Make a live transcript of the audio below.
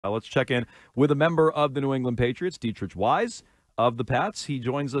Let's check in with a member of the New England Patriots, Deatrich Wise of the Pats. He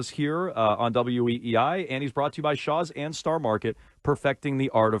joins us here on WEEI, and he's brought to you by Shaw's and Star Market, perfecting the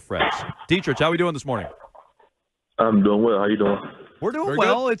art of fresh. Deatrich, how are we doing this morning? I'm doing well. How you doing? We're doing Very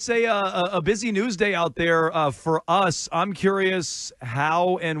well. good. It's a busy news day out there for us. I'm curious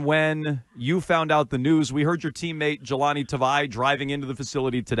how and when you found out the news. We heard your teammate Jelani Tavai driving into the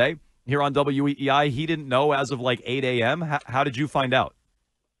facility today here on WEEI. He didn't know as of like 8 a.m. How did you find out?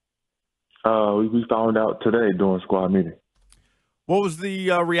 We found out today during squad meeting. What was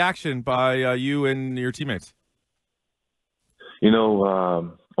the reaction by you and your teammates?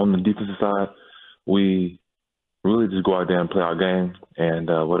 On the defensive side, we really just go out there and play our game, and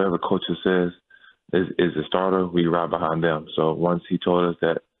whatever coach says is the starter, we ride behind them. So once he told us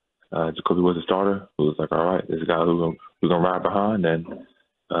that Jacoby was the starter, we was like, all right, this is a guy who we're going to ride behind, and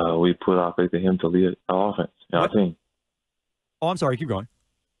we put our faith in him to lead our offense and our team. Oh, I'm sorry. Keep going.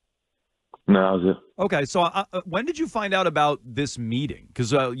 No, that was it. Okay, so when did you find out about this meeting?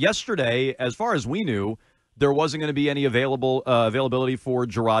 Because yesterday, as far as we knew, there wasn't going to be any availability for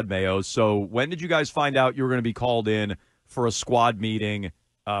Jerod Mayo. So when did you guys find out you were going to be called in for a squad meeting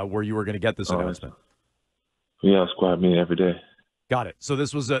where you were going to get this announcement? We have a squad meeting every day. Got it. So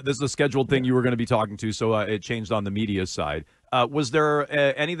this was a scheduled thing you were going to be talking to. So it changed on the media side. Was there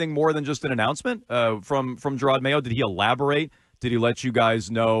anything more than just an announcement from Jerod Mayo? Did he elaborate? Did he let you guys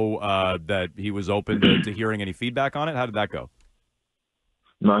know that he was open to hearing any feedback on it? How did that go?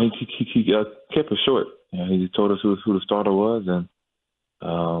 No, he kept it short. He just told us who the starter was,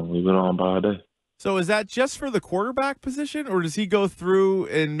 and we went on by our day. So is that just for the quarterback position, or does he go through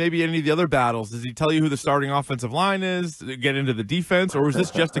in maybe any of the other battles? Does he tell you who the starting offensive line is, get into the defense, or is this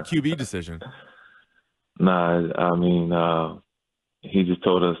just a QB decision? Nah, I mean, he just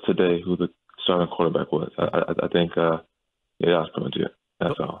told us today who the starting quarterback was. I think, yeah, that's pretty much it.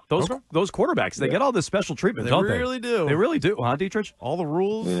 That's all. Those quarterbacks, they get all this special treatment, don't they? They really do. They really do, huh, Deatrich? All the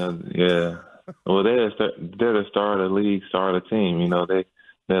rules. Yeah. Well, they're the star of the league, star of the team.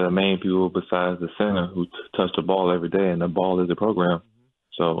 They're the main people besides the center who touch the ball every day, and the ball is the program.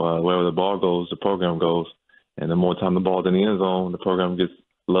 So wherever the ball goes, the program goes. And the more time the ball's in the end zone, the program gets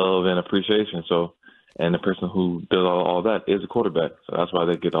love and appreciation. So, and the person who does all that is the quarterback. So that's why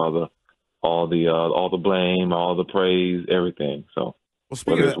they get all the blame, all the praise, everything. So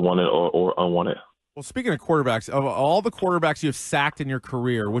whether it's wanted or unwanted. Well, speaking of quarterbacks, of all the quarterbacks you have sacked in your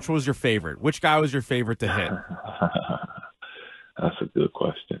career, which was your favorite? Which guy was your favorite to hit? That's a good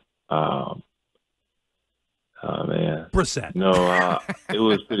question. Oh, man. Brissett. No, it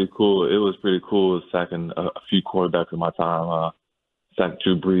was pretty cool. It was pretty cool sacking a few quarterbacks in my time. Sacked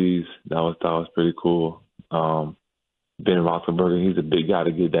Drew Brees. That was pretty cool. Ben Roethlisberger, he's a big guy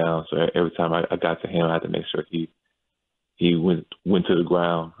to get down. So every time I got to him, I had to make sure he went to the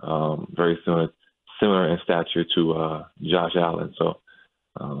ground. Very similar in stature to Josh Allen. So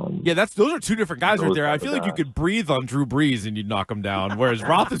those are two different guys right there. I feel like you could breathe on Drew Brees and you'd knock him down, whereas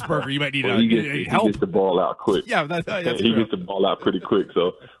Roethlisberger, you might need help. He gets the ball out quick. Yeah, that's he gets the ball out pretty quick.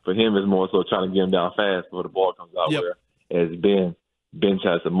 So for him, it's more so trying to get him down fast before the ball comes out. Yep. Whereas Ben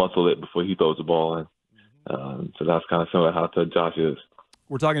tries to muscle it before he throws the ball in. So that's kind of similar how Josh is.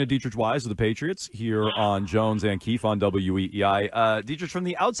 We're talking to Deatrich Wise of the Patriots here on Jones and Keefe on WEEI. Deatrich, from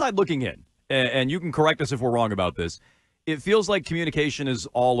the outside looking in, and you can correct us if we're wrong about this, it feels like communication is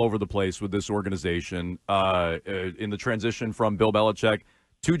all over the place with this organization in the transition from Bill Belichick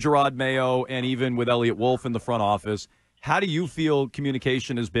to Jerod Mayo and even with Elliott Wolf in the front office. How do you feel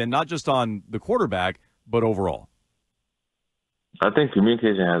communication has been, not just on the quarterback, but overall? I think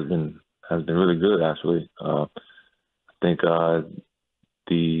communication has been really good, actually. I think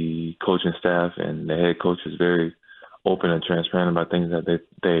the coaching staff and the head coach is very open and transparent about things that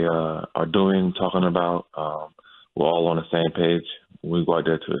they are doing, talking about. We're all on the same page when we go out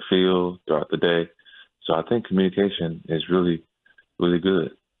there to the field throughout the day. So I think communication is really, really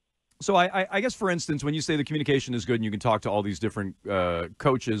good. So I guess, for instance, when you say the communication is good and you can talk to all these different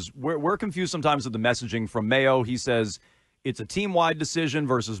coaches, we're confused sometimes with the messaging from Mayo. He says it's a team-wide decision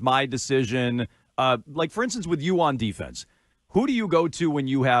versus my decision. Like, for instance, with you on defense, who do you go to when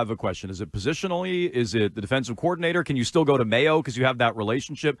you have a question? Is it positionally? Is it the defensive coordinator? Can you still go to Mayo because you have that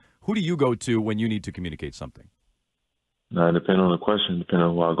relationship? Who do you go to when you need to communicate something? Depending on the question, depending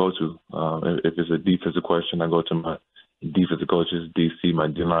on who I go to. If it's a defensive question, I go to my defensive coaches, DC, my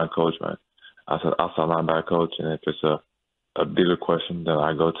D-line coach, my outside linebacker coach. And if it's a bigger question, then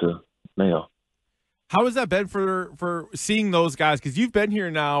I go to Mayo. How has that been for seeing those guys? Because you've been here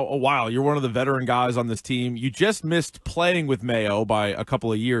now a while. You're one of the veteran guys on this team. You just missed playing with Mayo by a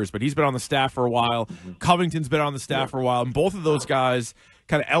couple of years, but he's been on the staff for a while. Covington's been on the staff for a while. And both of those guys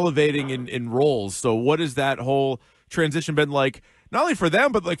kind of elevating in roles. So what has that whole transition been like, not only for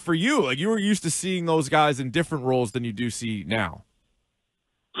them, but like for you? Like, you were used to seeing those guys in different roles than you do see now.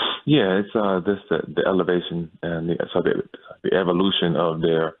 Yeah, it's the elevation and the evolution of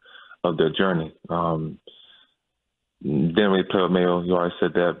their journey. Didn't really play with Mayo, you already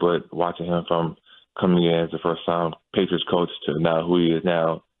said that, but watching him from coming in as the first-time Patriots coach to now who he is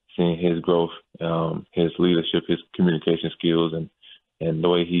now, seeing his growth, his leadership, his communication skills, and the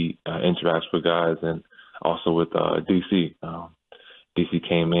way he interacts with guys, and also with DC. DC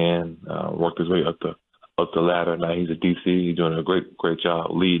came in, worked his way up the ladder. Now he's a DC. He's doing a great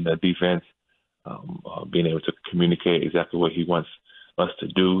job leading the defense, being able to communicate exactly what he wants us to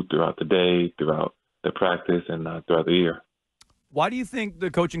do throughout the day, throughout the practice, and throughout the year. Why do you think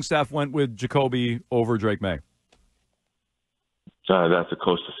the coaching staff went with Jacoby over Drake May? That's a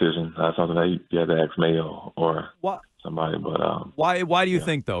coach decision. That's something that you had to ask Mayo or somebody. But why do you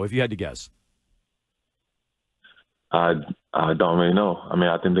think, though, if you had to guess? I don't really know. I mean,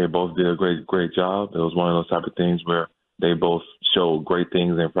 I think they both did a great job. It was one of those type of things where they both showed great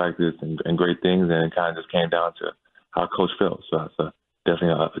things in practice and great things, and it kind of just came down to how coach felt. So that's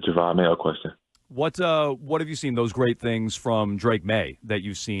definitely a Javon Mayo question. What have you seen, those great things from Drake May that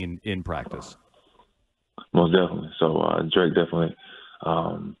you've seen in practice? Most definitely. So Drake definitely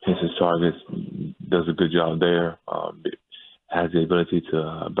hits his targets, does a good job there, has the ability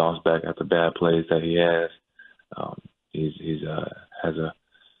to bounce back after bad plays that he has. He's has a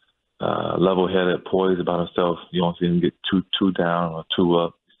level-headed poise about himself. You don't see him get too down or too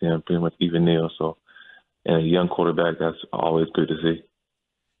up. You see him pretty much even kneel. So, and a young quarterback, that's always good to see.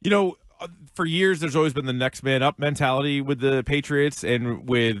 You know, for years, there's always been the next man up mentality with the Patriots, and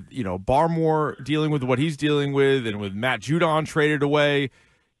with, you know, Barmore dealing with what he's dealing with, and with Matt Judon traded away.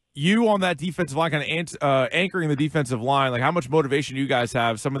 You on that defensive line, kind of anchoring the defensive line, like how much motivation you guys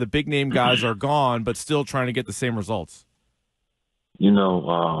have? Some of the big name guys are gone, but still trying to get the same results. You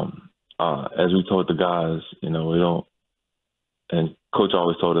know, as we told the guys, you know, we don't. And Coach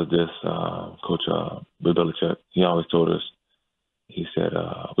always told us this. Coach Bill Belichick, he always told us. He said,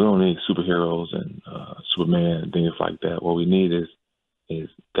 we don't need superheroes and Superman and things like that. What we need is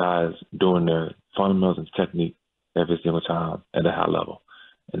guys doing their fundamentals and technique every single time at a high level.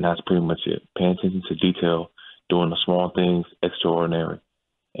 And that's pretty much it. Paying attention to detail, doing the small things extraordinary,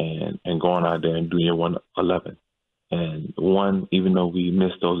 and going out there and doing your 111. And even though we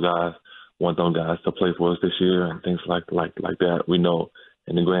missed those guys, want those guys to play for us this year and things like that, we know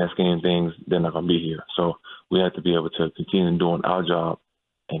in the grand scheme of things, they're not going to be here. So we have to be able to continue doing our job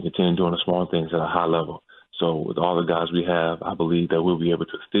and continue doing the small things at a high level. So with all the guys we have, I believe that we'll be able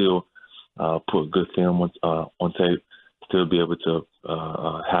to still put good film on tape, still be able to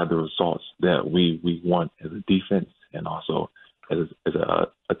have the results that we want as a defense and also as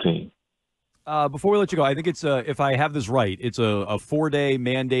a team. Before we let you go, I think it's if I have this right, it's a 4-day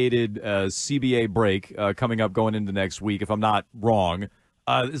mandated CBA break coming up going into next week, if I'm not wrong.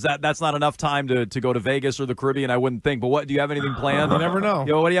 That's not enough time to go to Vegas or the Caribbean, I wouldn't think. But what do you have anything planned? You never know.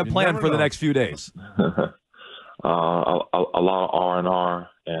 What do you have planned for the next few days? A lot of R&R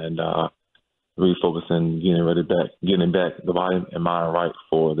and really focusing, getting back the body and mind right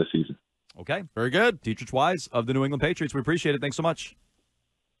for the season. Okay, very good. Deatrich Wise of the New England Patriots. We appreciate it. Thanks so much.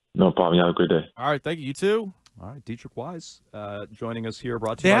 No problem. You have a great day. All right, thank you. You too. All right, Deatrich Wise joining us here,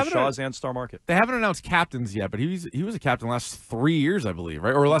 brought to you by Shaw's and Star Market. They haven't announced captains yet, but he was a captain the last 3 years, I believe,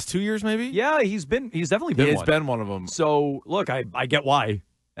 right? Or last 2 years, maybe? Yeah, he's definitely been one. He's been one of them. So, look, I get why.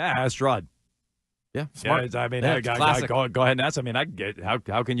 Ask Jerod. Yeah, smart. Yeah, I mean, yeah, go ahead and ask. I mean, I get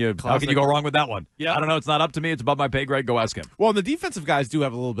how can you go wrong with that one? Yeah, I don't know. It's not up to me. It's above my pay grade. Go ask him. Well, the defensive guys do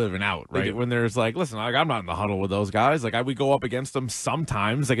have a little bit of an out, right? When there's like, listen, I'm not in the huddle with those guys. Like, we go up against them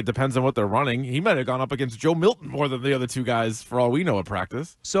sometimes. Like, it depends on what they're running. He might have gone up against Joe Milton more than the other two guys, for all we know, at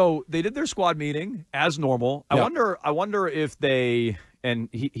practice. So they did their squad meeting as normal. Yep. I wonder if they. And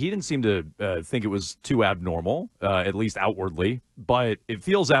he didn't seem to think it was too abnormal, at least outwardly. But it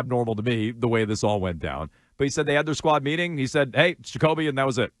feels abnormal to me, the way this all went down. But he said they had their squad meeting. He said, hey, it's Jacoby, and that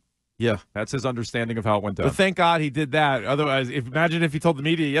was it. Yeah. That's his understanding of how it went down. But thank God he did that. Otherwise, imagine if he told the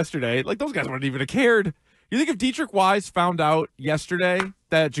media yesterday, like, those guys wouldn't even have cared. You think if Deatrich Wise found out yesterday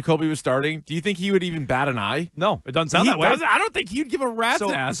that Jacoby was starting, do you think he would even bat an eye? No, it doesn't sound that way. I don't think he'd give a rat's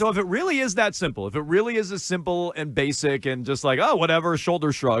ass. So if it really is that simple, if it really is as simple and basic and just like, oh, whatever,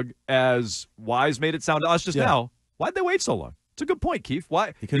 shoulder shrug, as Wise made it sound to us just now, why'd they wait so long? It's a good point, Keefe.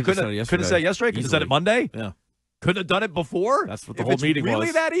 Why? He couldn't have said it yesterday. Could have said it Monday? Yeah. Couldn't have done it before? That's what the whole meeting was. If it's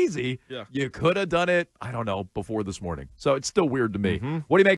really that easy, you could have done it, I don't know, before this morning. So it's still weird to me. What do you make